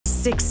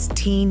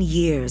16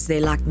 years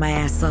they locked my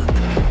ass up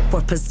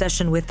for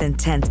possession with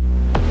intent.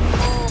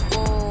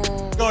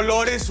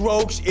 Dolores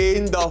Roach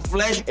in the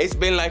flesh. It's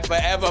been like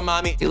forever,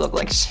 mommy. You look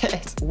like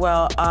shit.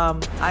 Well,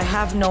 I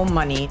have no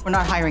money, We're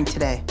not hiring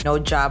today. no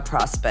job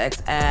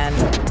prospects, and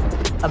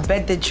a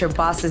bet that your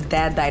boss's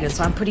dad died, and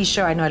so I'm pretty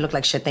sure I know I look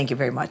like shit. Thank you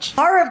very much.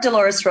 Horror of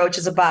Dolores Roach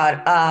is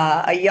about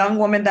a young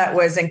woman that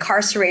was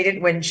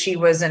incarcerated when she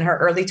was in her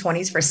early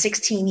 20s for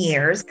 16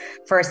 years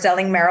for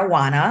selling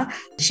marijuana.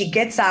 She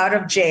gets out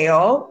of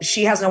jail.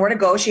 She has nowhere to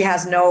go. She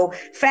has no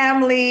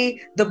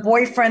family. The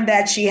boyfriend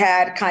that she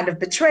had kind of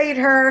betrayed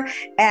her,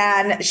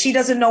 and she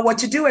doesn't know what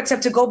to do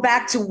except to go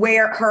back to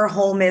where her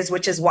home is,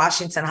 which is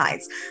Washington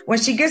Heights. When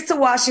she gets to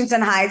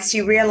Washington Heights,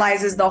 she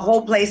realizes the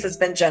whole place has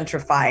been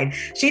gentrified.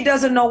 She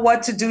doesn't know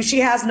what to do. She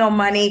has no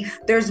money.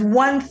 There's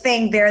one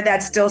thing there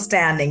that's still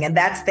standing, and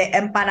that's the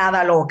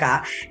Empanada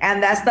Loca.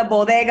 And that's the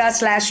bodega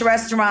 /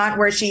 restaurant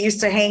where she used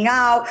to hang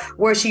out,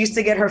 where she used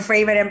to get her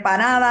favorite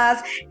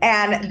empanadas.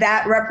 And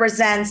that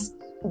represents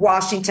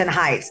Washington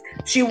Heights.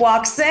 She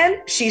walks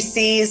in, she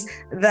sees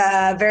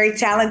the very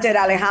talented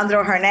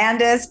Alejandro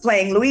Hernandez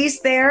playing Luis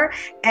there,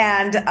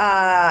 and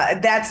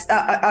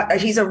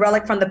he's a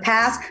relic from the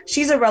past.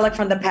 She's a relic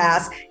from the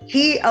past.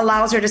 He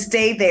allows her to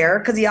stay there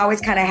because he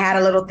always kind of had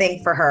a little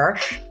thing for her,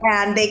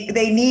 and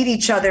they need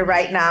each other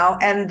right now.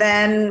 And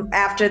then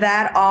after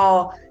that,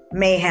 all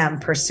mayhem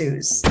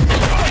pursues.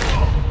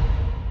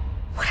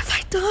 What have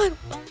I done?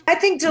 I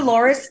think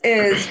Dolores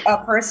is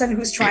a person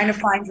who's trying to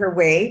find her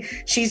way.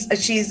 She's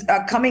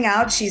coming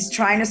out. She's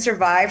trying to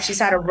survive. She's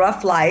had a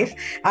rough life.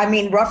 I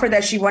mean, rougher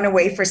that she went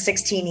away for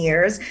 16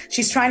 years.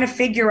 She's trying to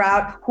figure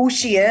out who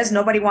she is.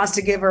 Nobody wants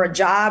to give her a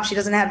job. She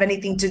doesn't have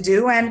anything to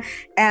do. And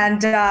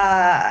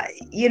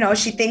you know,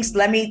 she thinks,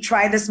 let me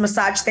try this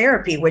massage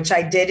therapy, which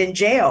I did in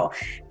jail.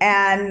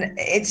 And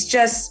it's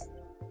just,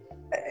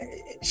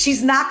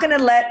 she's not going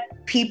to let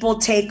people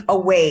take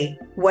away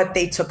what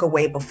they took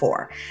away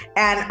before.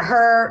 And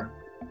her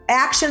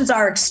actions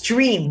are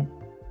extreme,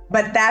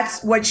 but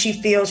that's what she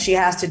feels she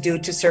has to do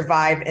to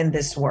survive in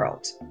this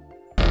world.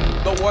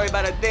 Don't worry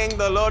about a thing,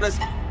 Dolores.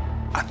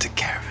 I'll take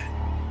care of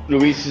it.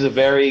 Luis is a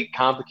very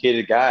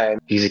complicated guy.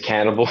 He's a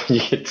cannibal,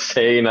 you could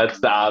say, and that's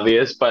the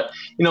obvious. But,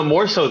 you know,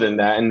 more so than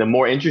that, and the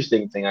more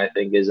interesting thing, I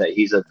think, is that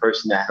he's a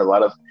person that has a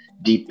lot of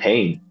deep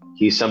pain.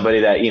 He's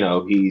somebody that, you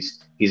know, he's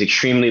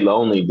extremely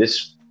lonely.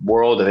 This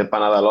world of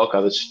Empanada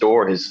Loca, the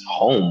store, his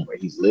home, where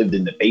he's lived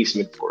in the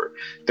basement for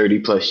 30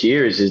 plus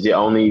years, is the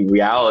only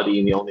reality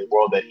and the only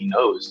world that he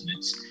knows.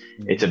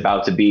 And it's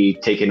about to be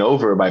taken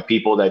over by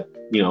people that,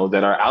 you know,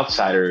 that are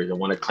outsiders and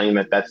want to claim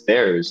that that's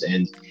theirs.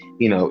 And,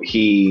 you know,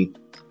 he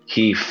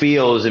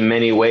feels in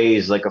many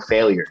ways like a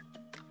failure.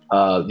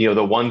 You know,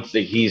 the one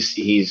thing,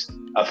 he's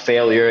a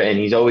failure, and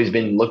he's always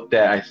been looked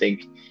at, I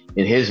think,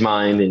 in his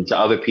mind and to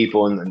other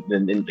people, and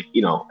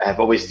you know, have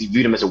always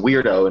viewed him as a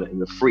weirdo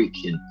and a freak.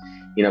 And,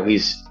 you know,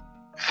 he's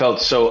felt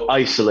so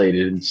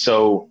isolated and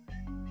so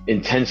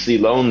intensely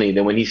lonely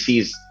that when he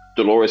sees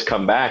Dolores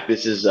come back,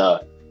 this is a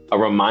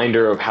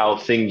reminder of how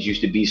things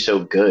used to be so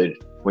good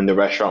when the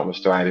restaurant was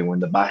thriving,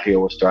 when the barrio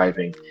was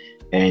thriving,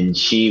 and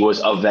she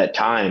was of that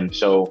time.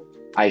 So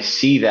I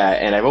see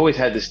that, and I've always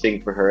had this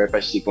thing for her,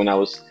 especially when I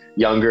was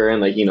younger,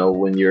 and, like, you know,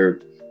 when you're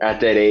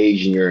at that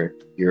age and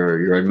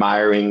you're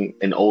admiring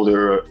an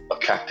older,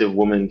 attractive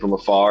woman from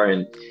afar,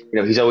 and,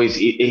 you know,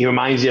 he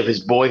reminds you of his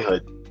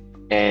boyhood.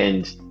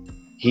 And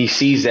he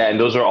sees that, and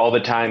those are all the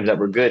times that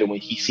were good. And when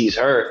he sees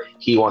her,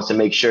 he wants to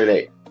make sure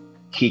that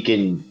he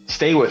can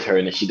stay with her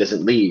and that she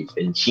doesn't leave.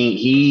 And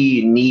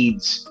he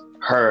needs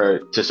her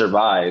to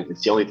survive.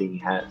 It's the only thing he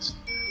has.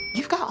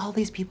 You've got all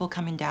these people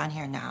coming down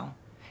here now.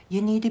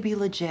 You need to be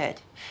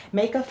legit.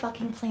 Make a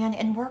fucking plan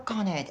and work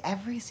on it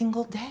every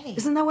single day.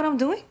 Isn't that what I'm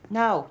doing?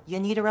 No, you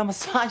need a real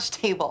massage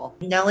table.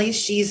 Nellie,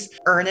 she's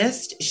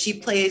earnest. She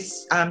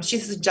plays,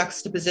 she's a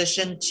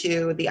juxtaposition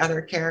to the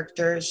other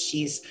characters.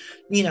 She's,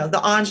 you know, the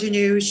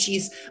ingenue.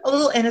 She's a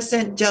little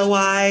innocent,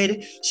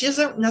 doe-eyed. She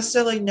doesn't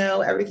necessarily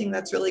know everything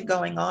that's really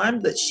going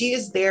on, but she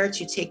is there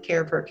to take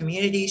care of her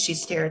community.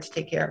 She's there to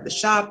take care of the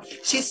shop.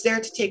 She's there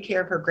to take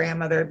care of her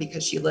grandmother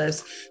because she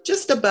lives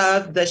just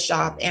above the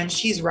shop, and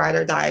she's ride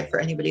or die for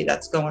anybody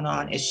that's going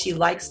on. If she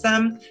likes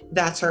them,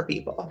 that's her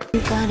people. You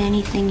got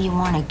anything you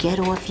want to get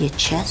off your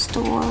chest,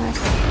 Dolores?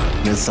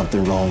 There's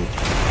something wrong.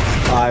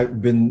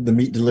 I've been the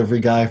meat delivery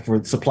guy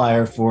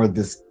supplier for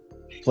this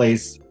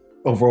place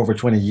over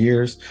 20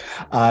 years.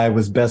 I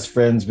was best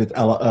friends with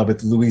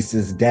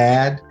Luis's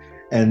dad,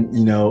 and,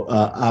 you know,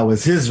 I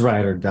was his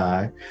ride or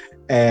die.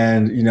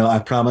 And, you know, I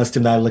promised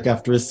him that I'd look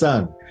after his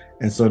son.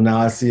 And so now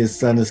I see his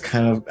son as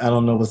kind of, I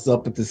don't know what's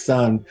up with his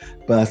son,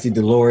 but I see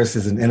Dolores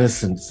as an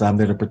innocent, so I'm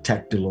there to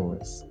protect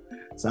Dolores.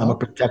 So I'm a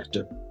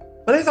protector.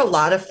 But there's a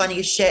lot of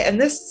funny shit. And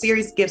this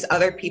series gives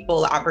other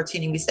people the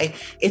opportunity to say,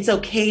 it's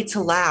okay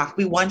to laugh.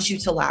 We want you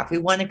to laugh. We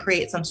want to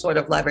create some sort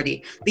of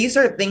levity. These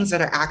are things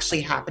that are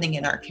actually happening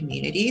in our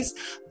communities,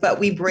 but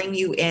we bring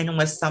you in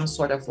with some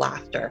sort of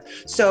laughter.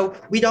 So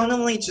we don't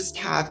only just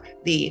have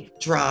the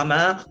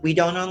drama. We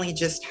don't only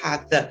just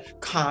have the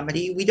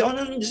comedy. We don't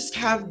only just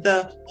have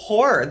the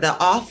horror, the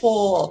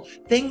awful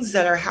things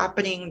that are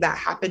happening that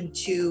happen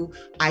to,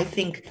 I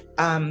think,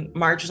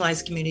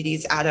 marginalized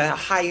communities at a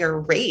higher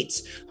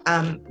rate.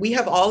 We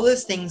have all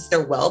those things.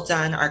 They're well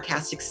done. Our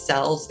cast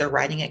excels. Their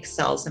writing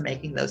excels in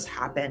making those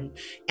happen.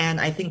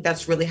 And I think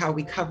that's really how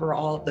we cover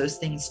all of those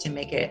things to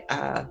make it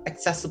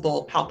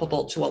accessible,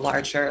 palpable to a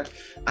larger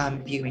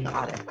viewing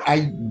audience.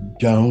 I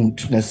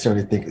don't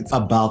necessarily think it's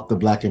about the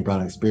Black and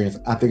brown experience.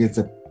 I think it's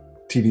a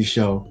TV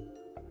show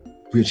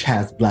which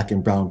has Black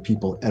and brown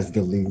people as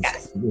the leads.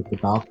 Yes. It's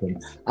about them.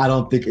 I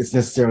don't think it's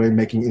necessarily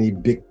making any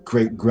big,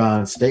 great,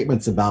 grand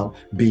statements about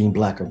being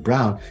Black or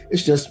brown.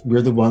 It's just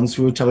we're the ones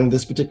who are telling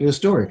this particular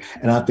story.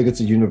 And I think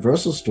it's a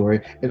universal story,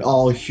 and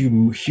all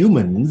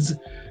humans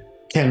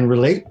can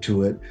relate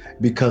to it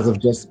because of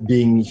just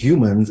being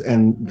humans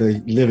and the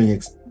living,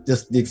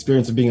 just the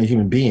experience of being a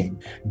human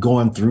being,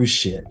 going through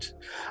shit.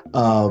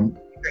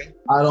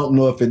 I don't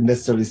know if it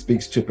necessarily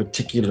speaks to a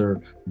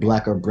particular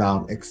Black or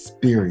brown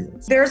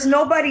experience. There's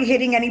nobody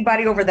hitting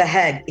anybody over the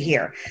head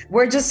here.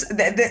 We're just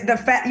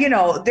the fact, you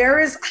know, there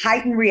is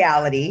heightened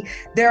reality.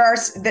 There are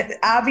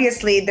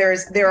obviously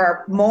there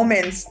are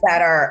moments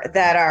that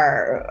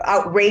are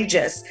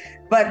outrageous,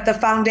 but the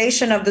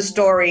foundation of the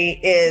story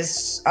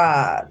is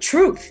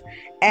truth.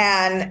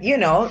 And, you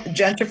know,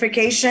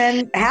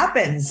 gentrification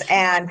happens.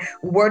 And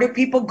where do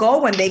people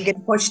go when they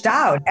get pushed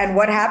out? And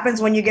what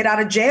happens when you get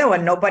out of jail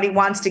and nobody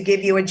wants to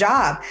give you a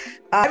job?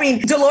 I mean,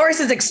 Dolores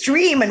is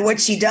extreme in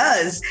what she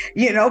does,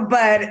 you know,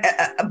 but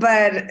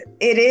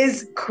it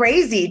is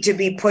crazy to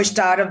be pushed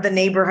out of the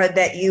neighborhood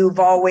that you've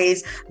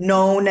always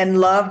known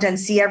and loved and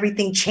see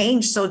everything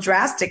change so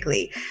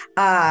drastically.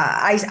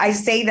 I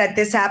say that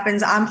this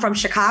happens. I'm from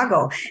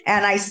Chicago,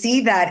 and I see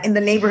that in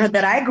the neighborhood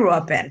that I grew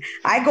up in.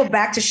 I go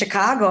back to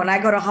Chicago and I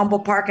go to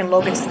Humboldt Park and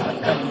Logan,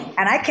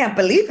 and I can't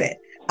believe it.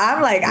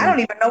 I'm like, I don't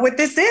even know what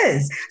this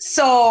is.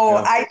 So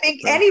yeah. I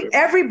think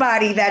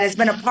everybody that has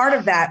been a part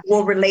of that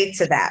will relate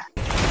to that.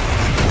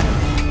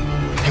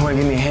 You want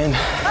to give me a hand?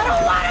 I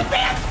don't want to be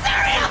a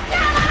serial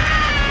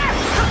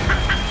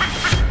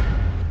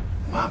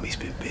killer! Mommy's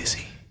been busy.